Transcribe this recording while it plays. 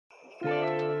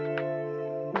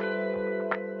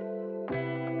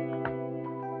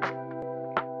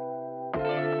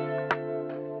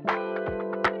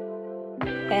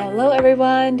Hello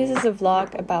everyone, this is a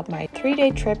vlog about my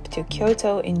 3-day trip to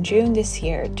Kyoto in June this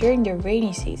year during the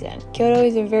rainy season. Kyoto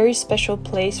is a very special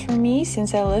place for me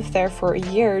since I lived there for a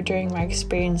year during my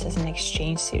experience as an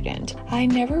exchange student. I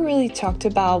never really talked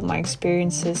about my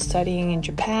experiences studying in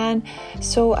Japan,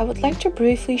 so I would like to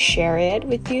briefly share it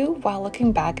with you while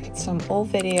looking back at some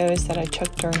old videos that I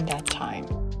took during that time.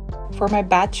 For my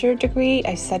bachelor degree,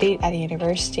 I studied at a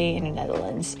university in the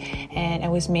Netherlands, and I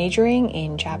was majoring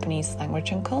in Japanese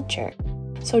language and culture.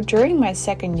 So during my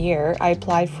second year, I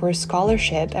applied for a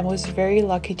scholarship and was very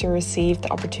lucky to receive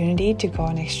the opportunity to go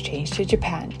on exchange to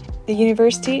Japan. The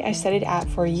university I studied at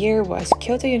for a year was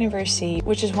Kyoto University,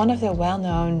 which is one of the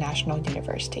well-known national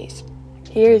universities.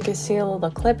 Here you can see a little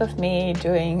clip of me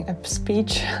doing a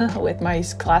speech with my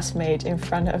classmate in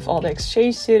front of all the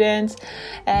exchange students.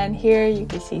 And here you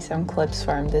can see some clips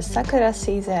from the Sakura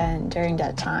season during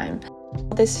that time.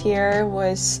 This year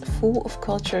was full of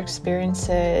cultural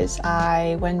experiences.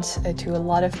 I went to a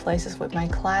lot of places with my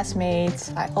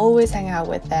classmates. I always hang out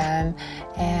with them,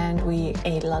 and we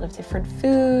ate a lot of different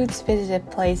foods, visited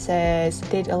places,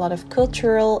 did a lot of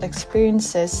cultural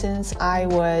experiences since I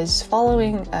was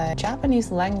following a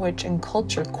Japanese language and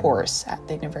culture course at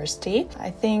the university. I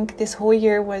think this whole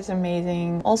year was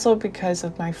amazing, also because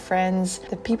of my friends,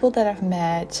 the people that I've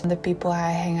met, the people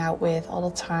I hang out with all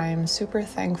the time. Super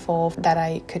thankful that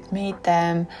I could meet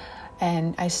them,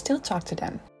 and I still talk to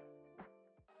them.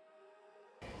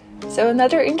 So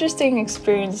another interesting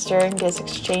experience during this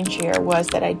exchange year was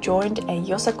that I joined a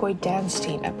Yosakoi dance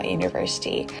team at my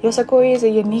university. Yosakoi is a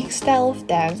unique style of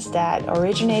dance that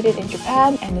originated in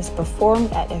Japan and is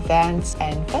performed at events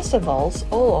and festivals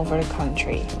all over the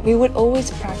country. We would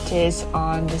always practice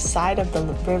on the side of the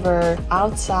river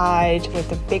outside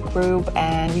with a big group,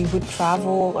 and we would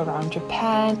travel around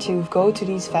Japan to go to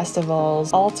these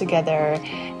festivals all together.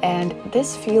 And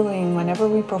this feeling whenever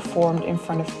we performed in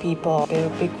front of people, a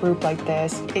big group like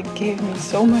this, it gave me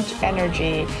so much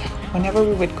energy. Whenever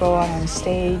we would go out on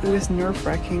stage, it was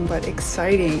nerve-wracking but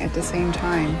exciting at the same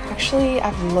time. Actually,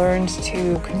 I've learned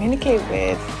to communicate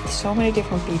with so many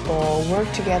different people, work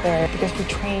together, because we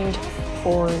trained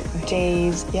for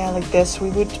days. Yeah, like this,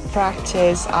 we would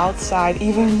practice outside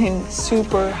even in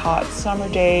super hot summer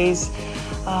days,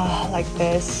 like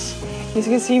this. As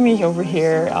you can see me over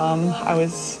here, I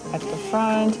was at the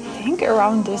front. I think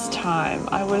around this time,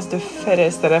 I was the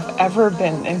fittest that I've ever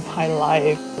been in my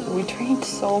life. We trained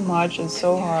so much and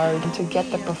so hard to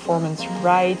get the performance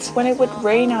right. When it would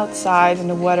rain outside and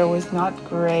the weather was not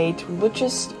great, we would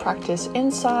just practice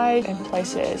inside in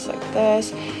places like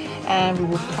this, and we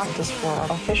would practice for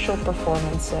official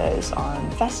performances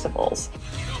on festivals.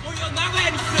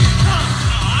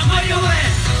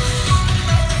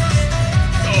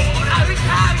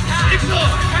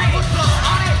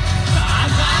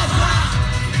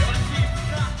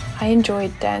 I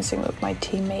enjoyed dancing with my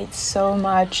teammates so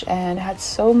much and had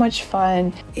so much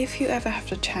fun. If you ever have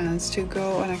the chance to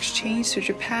go on exchange to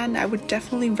Japan, I would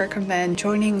definitely recommend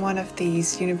joining one of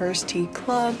these university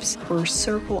clubs or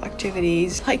circle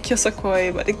activities like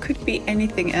Yosakoi, but it could be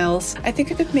anything else. I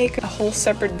think I could make a whole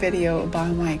separate video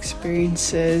about my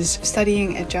experiences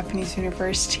studying at Japanese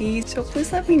university, so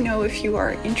please let me know if you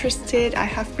are interested. I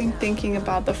have been thinking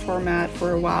about the format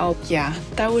for a while. Yeah,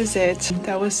 that was it.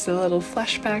 That was the little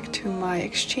flashback to my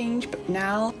exchange, but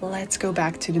now let's go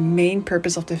back to the main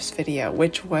purpose of this video,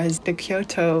 which was the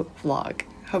Kyoto vlog.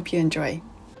 Hope you enjoy.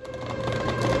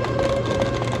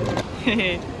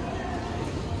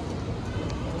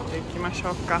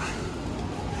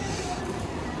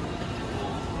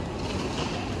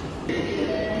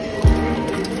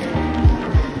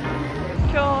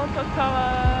 Kyoto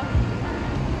Tower.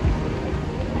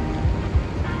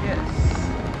 Yes.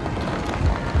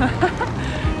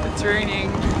 It's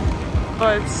raining,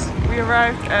 but we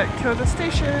arrived at Kyoto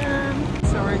Station,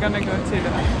 so we're gonna go to the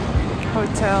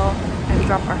hotel and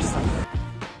drop our stuff.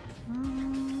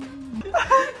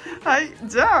 Hi,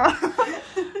 じゃあ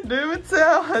ルームツ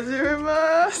アーを始め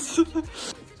ます。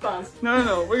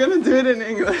No, we're gonna do it in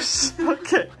English.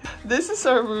 Okay, this is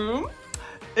our room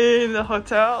in the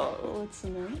hotel. What's the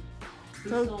name?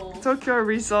 Tokyo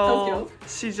Rizal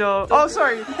Shijo. Oh,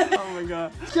 sorry. Oh my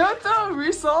god. Kyoto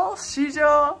Rizal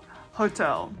Shijo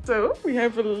Hotel. So we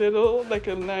have a little, like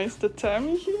a nice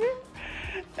tatami here,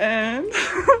 and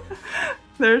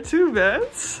there are 2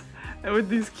 beds and with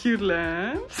these cute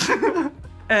lamps.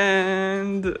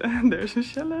 And there's a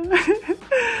chalet.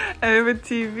 And with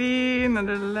TV,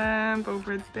 another lamp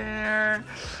over there.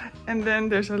 And then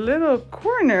there's a little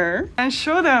corner. And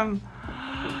show them.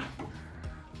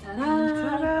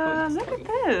 Ta-da! Ta-da! Look at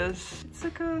this. It's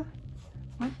like a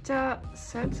matcha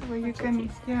set where you can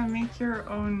make your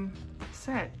own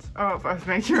set. Oh,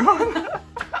 make your own.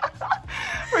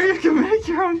 Where you can make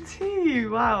your own tea.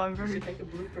 Wow, I'm very. Like a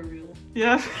blooper reel.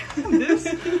 Yeah,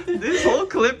 this whole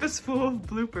clip is full of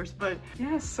bloopers. But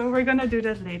yeah, so we're gonna do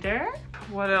that later.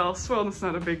 What else? Well, it's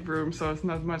not a big room, so it's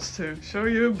not much to show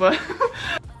you. But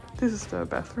this is the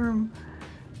bathroom.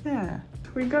 Yeah,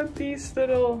 we got these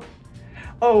little.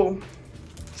 Oh,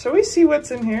 shall we see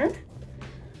what's in here?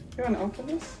 You wanna open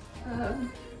this?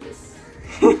 Yes.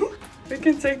 We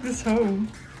can take this home,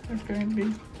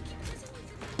 apparently.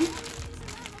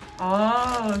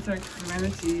 Oh, it's like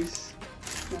manatees.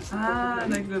 Ah,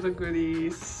 like little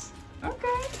goodies.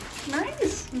 Okay,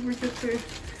 nice. We get to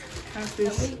have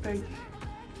this like.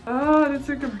 Oh, that's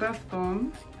like a bath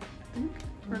bomb. I think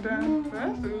for the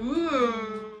bath.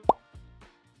 Ooh.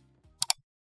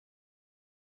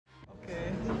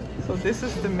 Okay, so this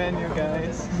is the menu,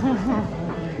 guys.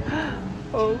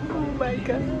 Oh my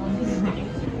god.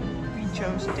 We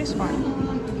chose this one.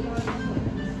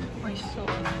 So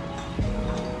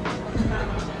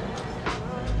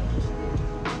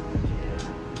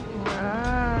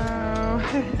wow.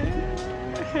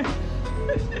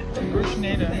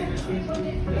 Original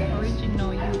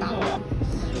Yuba.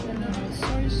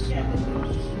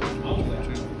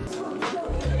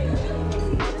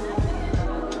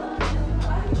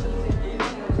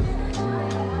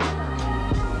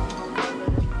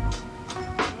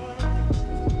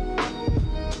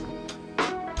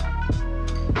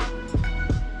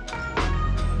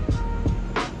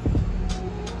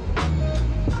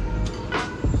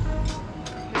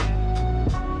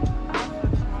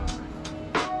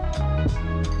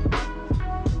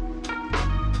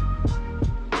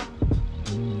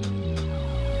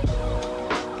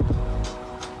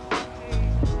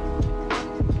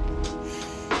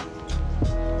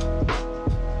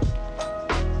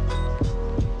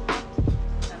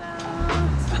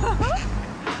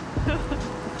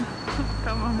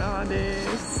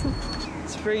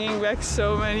 It's bringing back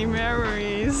so many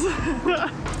memories.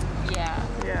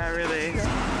 Yeah, really.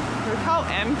 Look how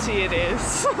empty it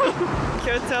is.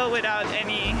 Kyoto without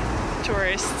any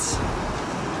tourists.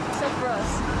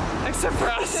 Except for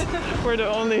us. We're the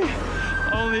only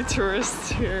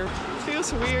tourists here.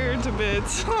 Feels weird a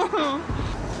bit.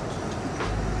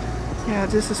 Yeah,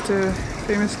 this is the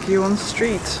famous Gion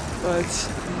Street, but it's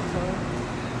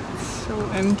so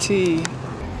empty.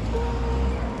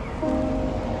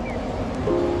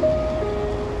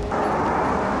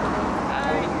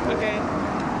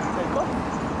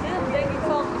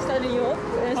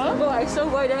 Zo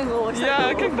wide angle.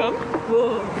 Ja, kijk dan.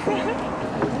 Wow.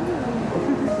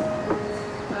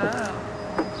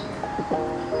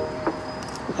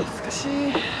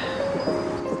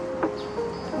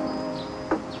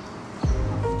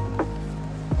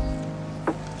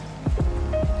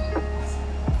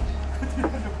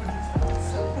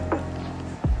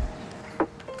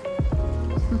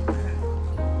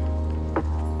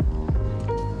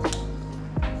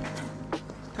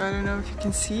 I don't know if you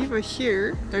can see, but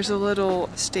here there's a little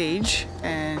stage,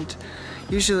 and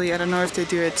usually, I don't know if they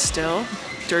do it still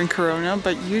during Corona,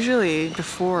 but usually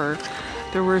before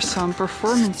there were some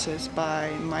performances by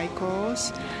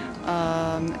Michaels,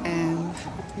 and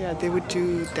yeah, they would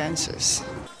do dances.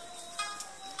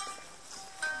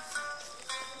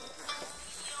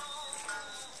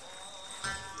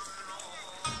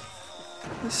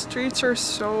 The streets are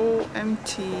so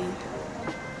empty.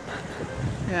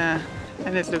 Yeah.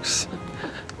 And it looks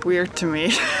weird to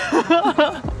me.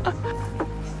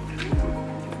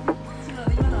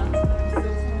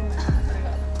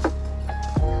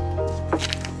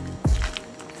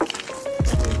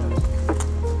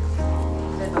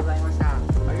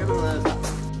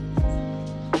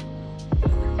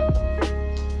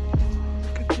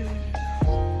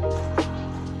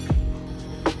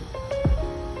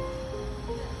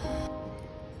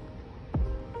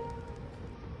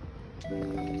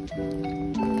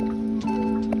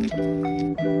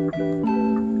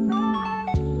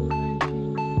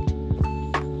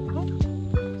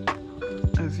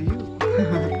 A view.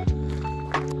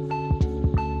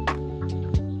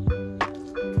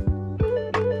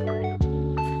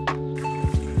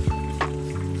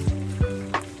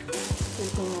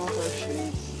 Taking off our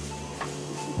shoes.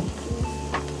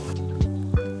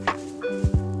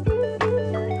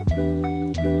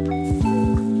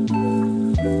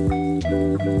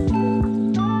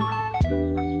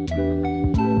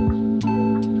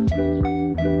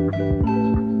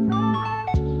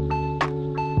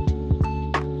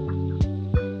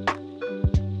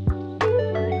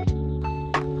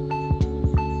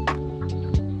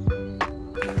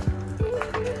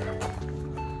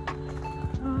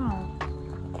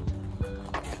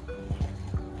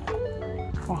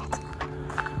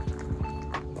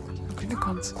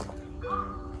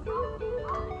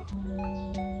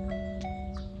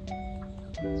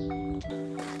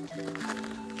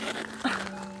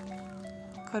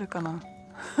 かるかな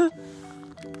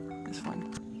This one.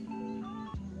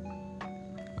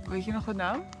 Weet je nog de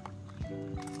naam?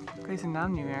 Ik weet de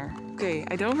naam niet meer. Okay,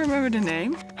 I don't remember the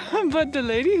name, but the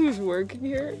lady who's working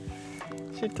here,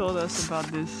 she told us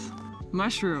about this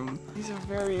mushroom. These are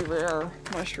very rare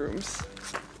mushrooms.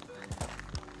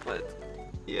 But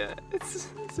yeah, it's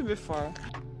a bit far.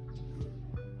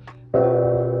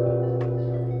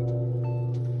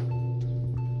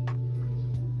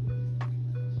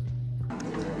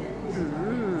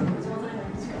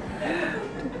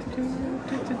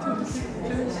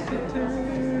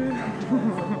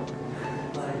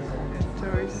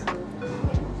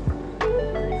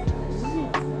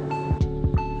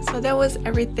 So that was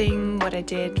everything what I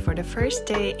did for the first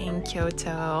day in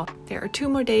Kyoto. There are 2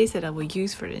 more days that I will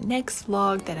use for the next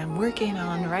vlog that I'm working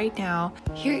on right now.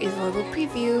 Here is a little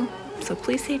preview, so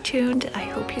please stay tuned. I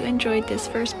hope you enjoyed this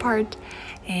first part,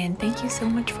 and thank you so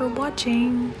much for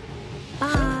watching.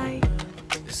 Bye!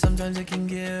 Sometimes it can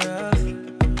get rough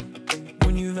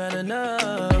when you've had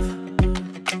enough.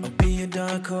 I'll be your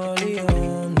Don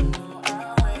Corleone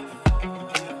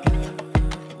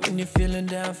when you're feeling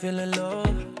down, feeling low.